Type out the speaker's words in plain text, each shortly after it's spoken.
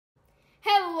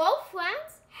Hello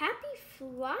friends, happy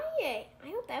Friday. I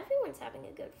hope everyone's having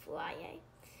a good Friday.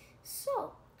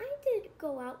 So, I did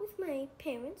go out with my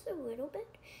parents a little bit,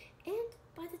 and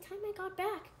by the time I got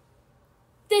back,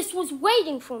 this was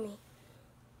waiting for me.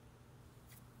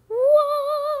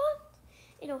 What?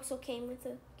 It also came with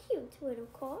a cute little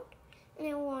card, and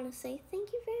I want to say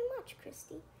thank you very much,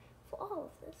 Christy, for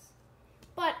all of this.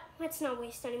 But let's not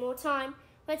waste any more time.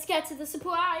 Let's get to the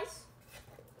surprise.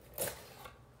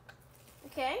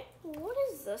 Okay, what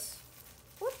is this?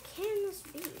 What can this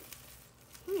be?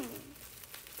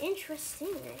 Interesting,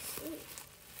 I see.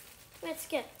 Let's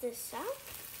get this out.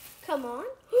 Come on.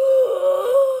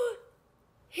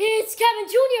 It's K3vin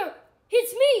Jr.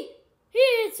 It's me.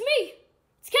 It's me.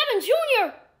 It's K3vin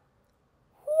Jr.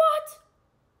 What?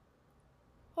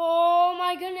 Oh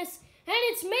my goodness. And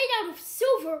it's made out of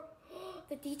silver.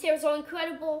 The details are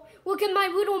incredible. Look at my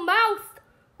little mouth.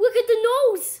 Look at the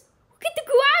nose. Look at the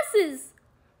glasses.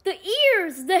 The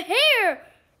ears, the hair.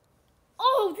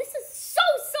 Oh, this is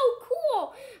so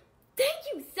cool. Thank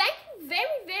you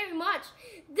very, very much.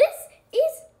 This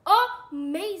is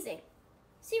amazing.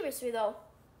 Seriously though,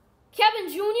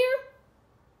 K3vin Jr.,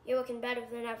 you're looking better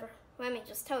than ever. Let me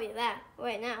just tell you that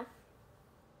right now.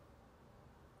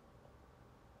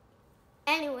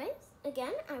 Anyways,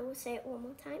 again, I will say it one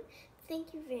more time.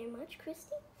 Thank you very much,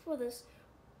 Christy, for this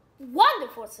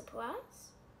wonderful surprise.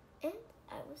 And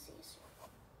I will see you soon.